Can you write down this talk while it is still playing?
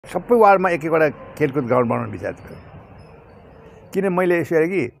सबै वार्डमा एक एकवटा खेलकुद ग्राउन्ड बनाउने विचार थियो। किन मैले यसो हेरेँ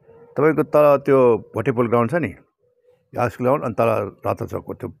कि तपाईँको तल त्यो भोटेपोल ग्राउन्ड छ नि, हाई स्कुल ग्राउन्ड, अनि तल रत्न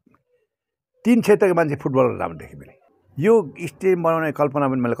चौकको त्यो 3 क्षेत्रको मान्छे फुटबल राम्रो देखेँ मैले। यो स्टेडियम बनाउने कल्पना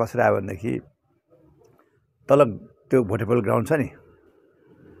पनि मैले कसरी आयो भनेदेखि तल त्यो भोटेपोल ग्राउन्ड छ नि,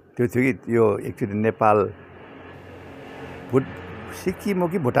 त्यो थियो कि यो एकचोटि नेपाल सिक्किम हो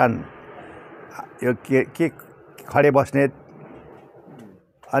कि भुटान, यो के खडे बस्नेत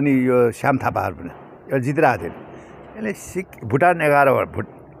अनि यो श्याम थापाहरू पनि एउटा जितिरहेको थियो। यसले भुटान 11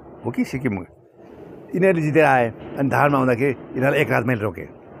 हो कि सिक्किम यिनीहरूले जितेर आए। अनि धारमा आउँदाखेरि यिनीहरूलाई एक रात मैले रोकेँ।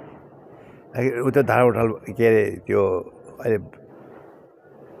 उता धारा होटल के अरे त्यो अहिले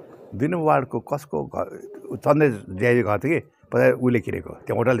 2 नम्बर वार्डको कसको घर, चन्द्र ज्याजी घर थियो कि पछाडि उसले किनेको,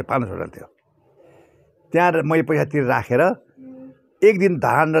 त्यो होटल थियो, 5 होटल थियो। त्यहाँ मैले पैसा तिरेर राखेर एक दिन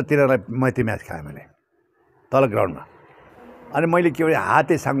धान र तिनीहरूलाई मैत्री म्याच खाएँ मैले तल ग्राउन्डमा। अनि मैले के भने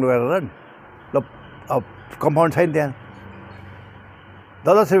हाते साङ्लो गरेर ल अब कम्पाउन्ड छैन त्यहाँ,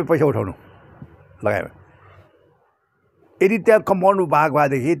 10,000 रुपियाँ पैसा उठाउनु लगायो। यदि त्यहाँ कम्पाउन्ड भएको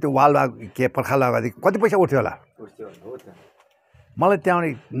भएदेखि त्यो वाल भएको के पर्खा लगाएदेखि कति पैसा उठ्थ्यो होला। मलाई त्यहाँ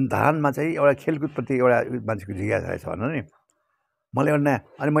धानमा चाहिँ एउटा खेलकुदप्रति एउटा मान्छेको जिज्ञासा रहेछ भनेर नि मलाई एउटा नयाँ।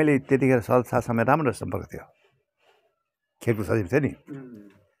 अनि मैले त्यतिखेर संस्थासँग राम्रो सम्पर्क थियो, खेलकुद सचिव थियो नि।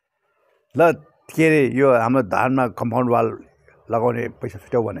 ल के अरे यो हाम्रो धानमा कम्पाउन्ड वाल लगाउने पैसा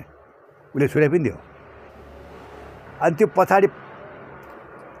छुट्याउ भने उसले छुट्याइ पनि दियो। अनि त्यो पछाडि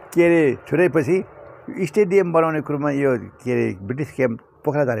के अरे छुट्याएपछि स्टेडियम बनाउने कुरोमा यो के अरे ब्रिटिस क्याम्प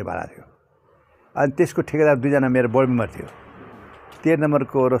पोखरा जाने भाडा थियो। अनि त्यसको ठेकेदार 2 जना मेरो बोर्ड मेम्बर थियो, 13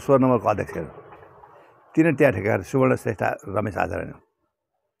 नम्बरको र 16 नम्बरको अध्यक्षहरू। तिनीहरू त्यहाँ ठेकेदार सुवर्ण श्रेष्ठ, रमेश आचार्य।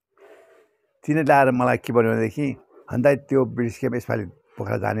 तिनीहरूले आएर मलाई के भन्यो भनेदेखि अन्त त्यो ब्रिटिस क्याम्प यसपालि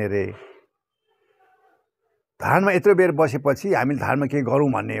पोखरा जाने रे, धानमा यत्रो बेर बसेपछि हामीले धानमा केही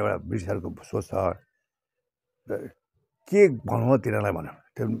गरौँ भन्ने एउटा ब्रिटिसहरूको सोच छ। के भन्नु तिनीहरूलाई भन्यो।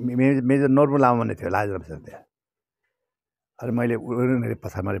 त्यो मेजर नर्बु लामा भन्ने थियो लाज अफिसर त्यहाँ। अनि मैले उनीहरूले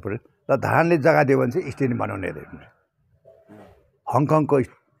पछाडि पऱ्यो ल धानले जग्गा दियो भने चाहिँ स्टेडियम बनाउने अरे, हङकङको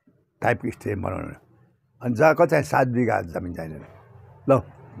टाइपको स्टेडियम बनाउने। अनि जग्गा चाहिँ 7 बिघा जमिन चाहिने ल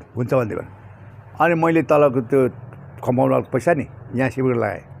हुन्छ भन्दै भने। अनि मैले तलको त्यो कम्पाउन्ड वालको पैसा नि यहाँ सिलगढी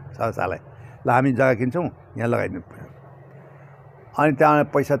लगाएँ संस्थालाई, ल हामी जग्गा किन्छौँ यहाँ लगाइदिनु पर्यो। अनि त्यहाँ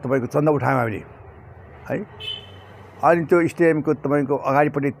पैसा तपाईँको चन्दा उठायौँ हामीले है। अनि त्यो स्टेडियमको तपाईँको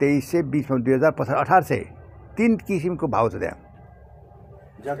अगाडिपट्टि 2300, बिचमा 2000, पछाडि 1800, 3 किसिमको भाउ छ त्यहाँ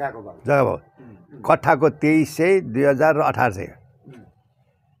जग्गाको भाउ। कट्ठाको 2300, 2000 र 1800।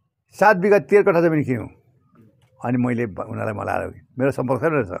 7 बिघा 13 कट्ठा जमिन किन्यौँ। अनि मैले उनीहरूलाई मलाई मेरो सम्पर्क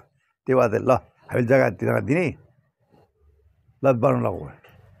छैन रहेछ, त्यो भएर ल हामीले जग्गा तिनीहरूलाई दिने ल बनाउनु लगाऊ।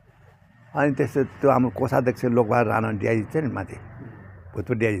 अनि त्यस्तो त्यो हाम्रो कोषाध्यक्ष लोकबहादुर राणा डिआइजी छ नि माथि,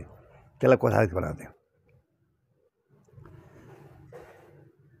 भूतपूर्व डिआइजी, त्यसलाई कोषाध्यक्ष बनाएको थियो।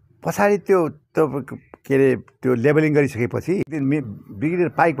 पछाडि त्यो के अरे त्यो लेबलिङ गरिसकेपछि ब्रिगेडियर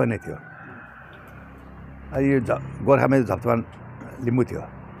पाइक भन्ने थियो। अनि यो गोर्खामा झप्चमान लिम्बू थियो।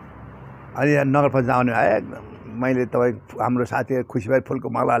 अनि यहाँ नगर पञ्चायत आउने आए, मैले तपाईँ हाम्रो साथीहरू खुसी भएर फुलको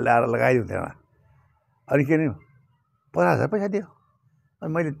माला ल्याएर लगाइदिउँ थिएन। अनि के नि 50,000 पैसा दियो। अनि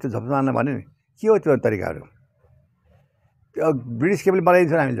मैले त्यो झप्चमानलाई भने नि के हो त्यो तरिकाहरू, त्यो ब्रिटिस केबल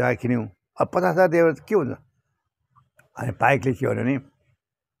बनाइदिन्छ हामी जग्गा किन्यौँ, अब 50,000 दियो के हुन्छ। अनि पाइकले के भन्यो नि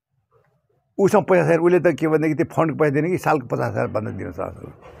उसँग पैसा छैन, उसले त के भनेदेखि त्यो फन्डको पैसा दिने कि सालको 50,000 भन्दा दिनु सक्छ।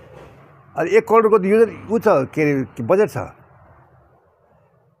 अनि 1 करोडको त योजना ऊ छ के अरे बजेट छ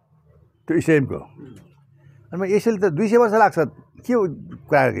त्यो स्टेडियमको। अनि म यसैले त 200 वर्ष लाग्छ के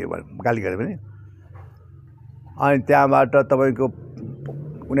कुरा गाली गरेँ भने। अनि त्यहाँबाट तपाईँको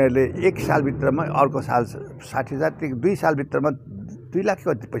उनीहरूले 1 सालभित्रमा अर्को साल 60,000, 2 सालभित्रमा 2 लाख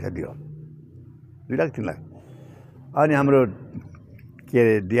कति पैसा दियो, 2 लाख 3 लाख। अनि हाम्रो के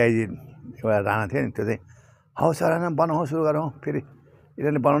अरे डिआइजी एउटा राणा थियो नि, त्यो चाहिँ हौ सर राणा बनाउँ सुरु गरौँ, फेरि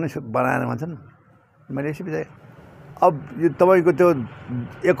यिनीहरूले बनाएर भन्छन्। मैले यसो बिचारेँ अब यो तपाईँको त्यो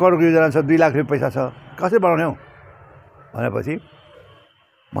 1 करोडको योजना छ, 2 लाख रुपियाँ पैसा छ, कसरी बनाउने हौ भनेपछि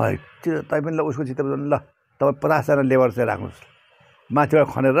मलाई त्यो तपाईँ पनि ल उसको चित्त बुझ्नु, ल तपाईँ 50 जना लेबर चाहिँ राख्नुहोस्, माथिबाट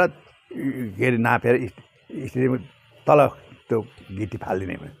खनेर के अरे नापेर स्टेडियम तल त्यो गिटी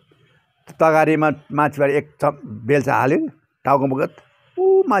फालिदिने भने। तगारीमा माथिबाट 1 बेल्चा हाल्यो टाउको बगत,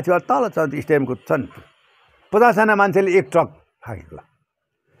 ऊ माथिबाट तल छ स्टेडियमको छन् 50 जना मान्छेले 1 ट्रक फाकेको।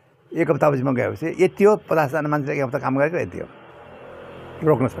 1 हप्तापछि म गएपछि यति हो, 50 जना मान्छेले 1 हप्ता काम गरेको यति हो,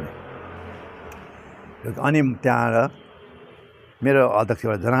 रोक्न छोडे। अनि त्यहाँ मेरो अध्यक्ष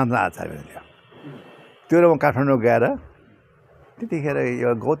एउटा जनार्दन आचार्य थियो, त्यो र म काठमाडौँ गएर त्यतिखेर यो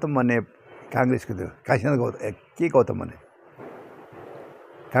गौतम भन्ने काङ्ग्रेसको थियो, काशीनाथ गौतम के गौतम भन्ने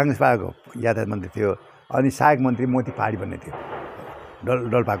काङ्ग्रेस पार्टीको यातायात मन्त्री थियो अनि सहायक मन्त्री मोती पहाडी भन्ने थियो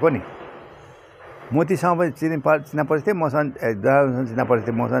डोल्पाको नि मोतीसँग पनि चिना परिचय थियो मसँग चिना परिचय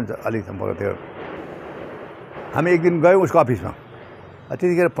थियो मसँग अलिक सम्पर्क थियो हामी एक दिन गयौँ उसको अफिसमा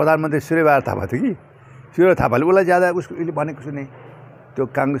त्यतिखेर प्रधानमन्त्री सूर्यबहादुर थापा थियो कि सूर्य थापाले उसलाई ज्यादा उसले भनेको सुने त्यो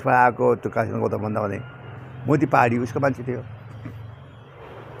काङ्ग्रेसमा आएको त्यो काङ्ग्रेसमा गौतम भन्दा भने मोती पहाडी उसको मान्छे थियो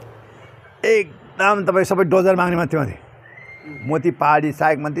एकदम तपाईँ सबै डोजर माग्ने मान्छे माथि मोती पहाडी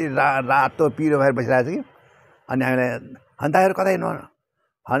सहायक मन्त्री रातो पिरो भएर बसिरहेको छ कि अनि हामीलाई हन्ताहरू कतै हिँड्नु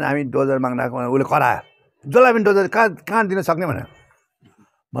अनि हामी डोजर माग्न आएको उसले करायो जसलाई पनि डोजर कहाँ दिन सक्ने भने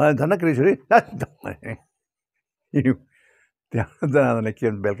मलाई झन् रिस उठ्यो त्यहाँ जाँदा के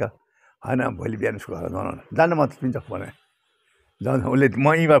बेलुका होइन भोलि बिहान स्कुल जानु म पिन्छ भने जान्छ उसले म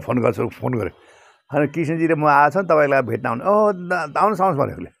यहीँबाट फोन गर्छु फोन गरेँ अनि कृष्णजी र म आएको छ तपाईँलाई भेट्न आउनु आउनुहोस्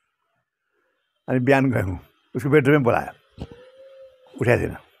भन्यो उसले अनि बिहान गयौँ उसको बेडरुममै बोलायो उठाएको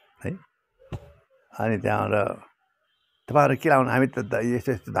थिएन है अनि त्यहाँबाट तपाईँहरू के लाउनु हामी त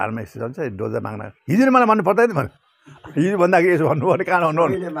यस्तो यस्तो धारमा यस्तो जान्छ डोजर माग्न हिजो नै मलाई भन्नु पर्दैन नि भने हिजो भन्दाखेरि यसो भन्नु भने कहाँ भन्नु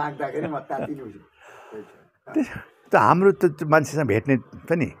त हाम्रो त मान्छेसँग भेट्ने त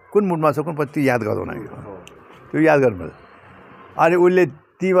नि कुन मुडमा छ कुन त्यो याद गर्दैन त्यो याद गर्नुपर्छ अनि उसले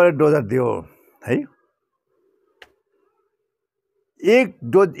तीबाट डोजर दियो है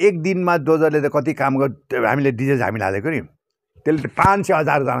एक दिनमा डोजरले त कति काम गर्यो हामीले डिजेल हामीले हालेको नि त्यसले त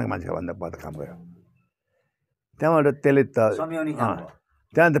 500,000 मान्छेको भन्दा बढी काम गर्यो त्यहाँबाट त्यसले त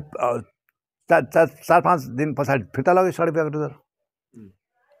त्यहाँ त 4-5 दिन पछाडि फिर्ता लग्यो 1.5 डोजर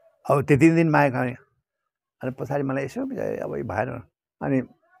अब त्यति दिन मागेको हामी अनि पछाडि मलाई यसो अब भएन अनि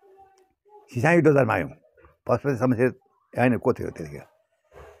सिसाई डोजर माग्यौँ पछि समस्या होइन को थियो त्यतिखेर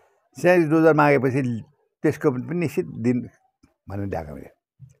सिसाई डोजर मागेपछि त्यसको पनि निश्चित दिन भनेर ल्याएको मैले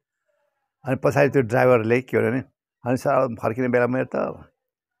अनि पछाडि त्यो ड्राइभरले के गर्यो भने अनि सर फर्किने बेला मेरो त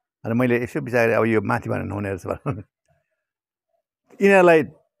अनि मैले यसो बिचारेँ अब यो माथि भनेर नहुने रहेछ यिनीहरूलाई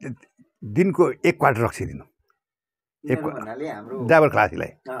दिनको 1 क्वार्टर रक्सी दिनु ड्राइभर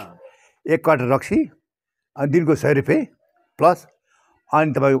क्लासीलाई 1 क्वार्टर रक्सी अनि दिनको 100 रुपियाँ प्लस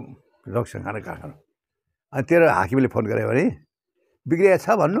अनि तपाईँको रक्सी खाना खानु अनि तेरो हाकिमले फोन गऱ्यो भने बिग्रिएको छ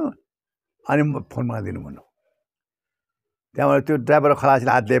भन्नु अनि फोनमा दिनु भन्नु त्यहाँबाट त्यो ड्राइभर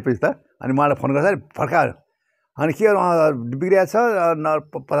खलासीले हात दिएपछि त अनि मलाई फोन गर्दा फर्कायो अनि के गर्नु बिग्रिएको छ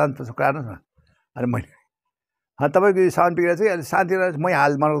प्रधान कराउनुहोस् न अनि मैले तपाईँको सामान बिग्रिएको छ अनि शान्ति मै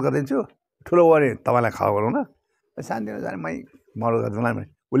हाल मर्डर गरिदिन्छु ठुलो भने तपाईँलाई खबर गरौँ न शान्ति जाने मै मर्डर गरिदिउँला भने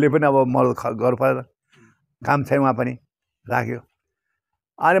उसले पनि अब मर्डर गर्नु परेन काम छैन उहाँ पनि राख्यो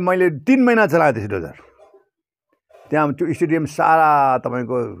अनि मैले 3 महिना चलाएँ त्यसो डोजर त्यहाँ त्यो स्टेडियम सारा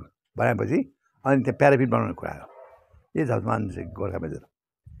तपाईँको बनाएपछि अनि त्यहाँ प्याराफिट बनाउने कुरा आयो यो झलमान गोर्खा मेजर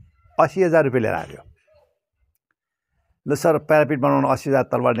 80,000 रुपियाँ लिएर आयो ल सर प्यारापिट बनाउनु 80,000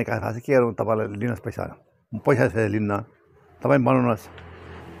 तलबाट निकाल्नु भएको छ के गरौँ तपाईँलाई लिनुहोस् पैसा लिन्न तपाईँ बनाउनुहोस्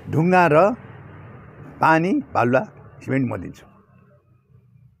ढुङ्गा र पानी बालुवा सिमेन्ट म दिन्छु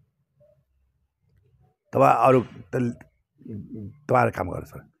तपाईँ अरू तपाईँहरू काम गर्नु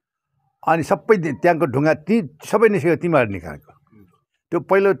सर अनि सबै त्यहाँको ढुङ्गा सबै निस्केको तिमीहरू निकालेको त्यो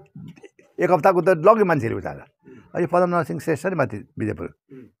पहिलो 1 हप्ताको त लग्यो मान्छेले उचालेर अहिले पद्मनाभ सिंह श्रेष्ठ नि माथि विजयपुर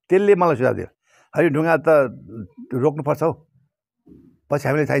त्यसले मलाई सुझाव दियो अहिले ढुङ्गा त रोक्नुपर्छ हौ पछि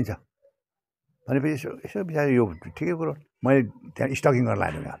हामीलाई चाहिन्छ भनेपछि यसो बिचार यो ठिकै कुरो मैले त्यहाँ स्टकिङ गर्न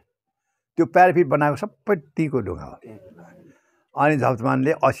लाग्यो ढुङ्गा त्यो प्याराफिट बनाएको सबै टीको ढुङ्गा हो अनि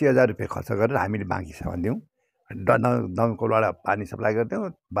झलमानले 80,000 रुपियाँ खर्च गरेर हामीले बाँकी सामान दिउँ दमकलबाट पानी सप्लाई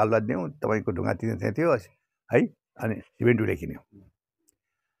गरिदिउँ बालुवा दिउँ तपाईँको ढुङ्गा त्यहाँ थियो है अनि सिमेन्ट उसले किन्यो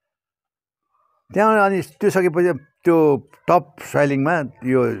त्यहाँ अनि त्यो सकेपछि त्यो टप सोइलिङमा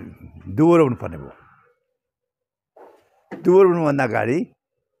यो दुहोरो हुनुपर्ने भयो दुहोरो हुनुभन्दा अगाडि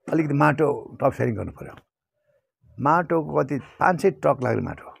अलिकति माटो टप सोइलिङ गर्नु पऱ्यो माटोको कति 500 ट्रक लाग्ने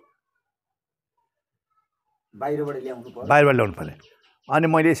माटो बाहिरबाट ल्याउनु पर्यो अनि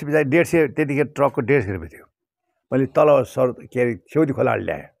मैले यसो पछाडि 150 त्यतिखेर ट्रकको 150 रुपियाँ थियो मैले तल सर के अरे छेउदी खोलाबाट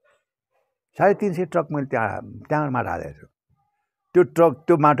ल्याएँ 350 ट्रक मैले त्यहाँ माटो हालेको छु त्यो ट्रक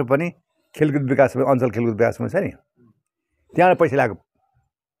त्यो माटो पनि खेलकुद विकासमा अञ्चल खेलकुद विकासमा छ नि त्यहाँबाट पैसा लाग्यो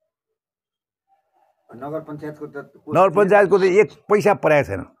नगर पञ्चायतको त 1 पैसा परेको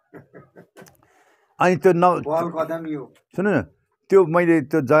छैन अनि त्यो सुन्नु न त्यो मैले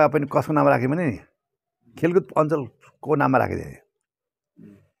त्यो जग्गा पनि कसको नाममा राखेँ भने नि खेलकुद अञ्चलको नाममा राखेको थिएँ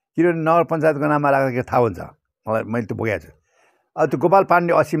किनभने नगर पञ्चायतको नाममा राखेको थाहा हुन्छ मलाई मैले त्यो भोगेको छु अब त्यो गोपाल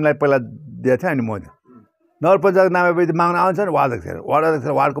पाण्डे असीमलाई पहिला दिएको थियो अनि म नगर पञ्चायतको नाममा माग्न आउँछ नि वार्ड अध्यक्ष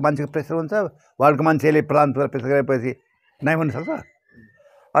वार्डको मान्छेको प्रेसर हुन्छ वार्डको मान्छेले प्रधान प्रेसर गरेपछि नै भन्नु सक्छ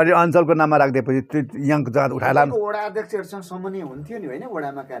अनि अञ्चलको नाममा राखिदिएपछि त्यो यहाँको जग्गा उठाएर लानु वडा अध्यक्षहरूसँग समन्वय हुन्थ्यो नि होइन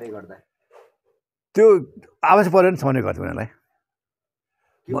वडामा कार्य गर्दा त्यो आवश्यक परेन समन्वय गर्थ्यो उनीहरूलाई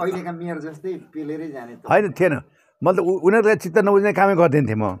कि अहिलेका मेयर जस्तै पेलेरै जाने त होइन थिएन मतलब उनीहरूलाई चित्त नबुझ्ने कामै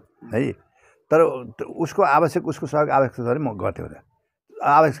गरिदिन्थेँ म है तर उसको सहयोग आवश्यक छ भने म गर्थेँ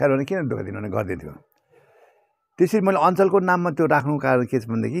आवश्यक छैन भने किन दुःख दिनु भने गरिदिन्थ्यो त्यसरी मैले अञ्चलको नाममा त्यो राख्नुको कारण के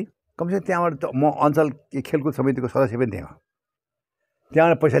छ भनेदेखि कमसेकम त्यहाँबाट त म अञ्चल खेलकुद समितिको सदस्य पनि थिएँ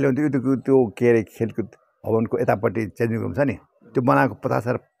त्यहाँबाट पैसा ल्याउँथ्यो त्यो के अरे खेलकुद भवनको यतापट्टि चेन्जिङ रुम छ नि त्यो बनाएको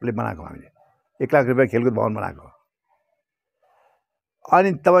 50,000ले बनाएको हामीले 1 लाख रुपियाँ खेलकुद भवन बनाएको अनि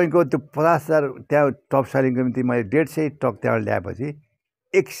तपाईँको त्यो 50,000 त्यहाँ ट्रक सेलिङको निम्ति मैले 150 ट्रक त्यहाँबाट ल्याएपछि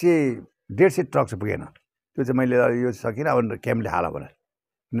 150 ट्रक चाहिँ पुगेन त्यो चाहिँ मैले यो सकिनँ अब क्याम्पले हाल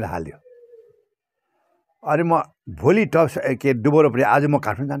भनेर हालिदियो अनि म भोलि ट्रक के डुबोरो पनि आज म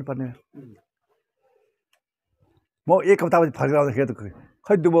काठमाडौँ जानुपर्ने म 1 हप्तापछि फर्केर आउँदाखेरि त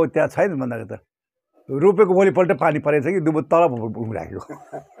खै दुबो त्यहाँ छैन भन्दाखेरि त रोपेको भोलिपल्ट पानी परेछ कि दुबो तल उम्रिराखेको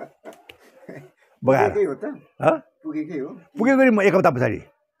बगाएर पुगेको नि म 1 हप्ता पछाडि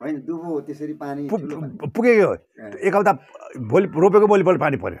होइन दुबो त्यसरी पानी पुगेको 1 हप्ता भोलि रोपेको भोलिपल्ट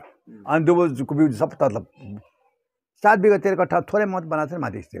पानी पर्यो अनि दुबोको बिउ सब तल 7 बिघा 13 कट्ठा थोरै मत बनाएको छ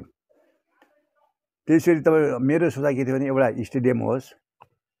माथि स्टेडियम त्यसरी तपाईँ मेरो सोचाइ के थियो भने एउटा स्टेडियम होस्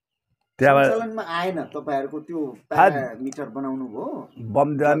सञ्चालनमा आएन तपाईहरुको त्यो प्यारामिटर बनाउनु भो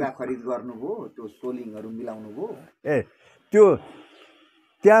बमदान खरिद गर्नु भो त्यो सोलिङहरु मिलाउनु भो त्यो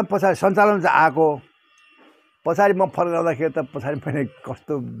त्यहाँ पछाडि सञ्चालन चाहिँ आएको पछाडि म फर्केर आउँदाखेरि त पछाडि मैले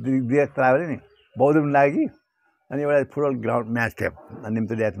कस्तो दिएक आयो नि बहुत दिन लाग्यो अनि एउटा फुटबल ग्राउन्ड म्याच थियो अनि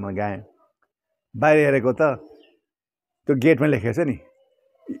निम्तो ल्याएको म गाएँ बाहिर हेरेको त त्यो गेटमा लेखेको छ नि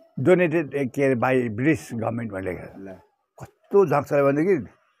डोनेटेड के अरे बाई ब्रिटिस गभर्मेन्टमा लेखेको कस्तो झक्छ भनेदेखि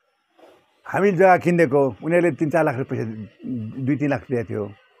हामी जग्गा किनिदिएको उनीहरूले 3-4 लाख रुपियाँ 2-3 लाख रुपियाँ थियो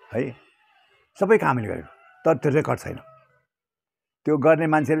है सबै कामले गरेको तर त्यो रेकर्ड छैन त्यो गर्ने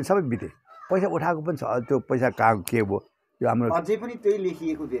मान्छेहरू सबै बिते पैसा उठाएको पनि छ त्यो पैसा कहाँ के हो यो हाम्रो अझै पनि त्यही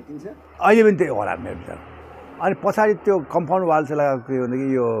लेखिएको भेटिन्छ अहिले पनि त्यही होला मेरो विचार अनि पछाडि त्यो कम्पाउन्ड वाल चाहिँ लगाएको के भनेदेखि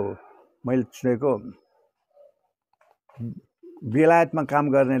यो मैले सुनेको बेलायतमा काम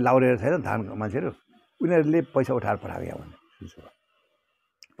गर्ने लाउरेर छैन धानको मान्छेहरू उनीहरूले पैसा उठाएर पठाएको यहाँ भने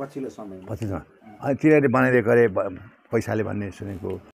पछिल्लो समय अनि तिनीहरूले बनाइदिएको अरे पैसाले भन्ने सुनेको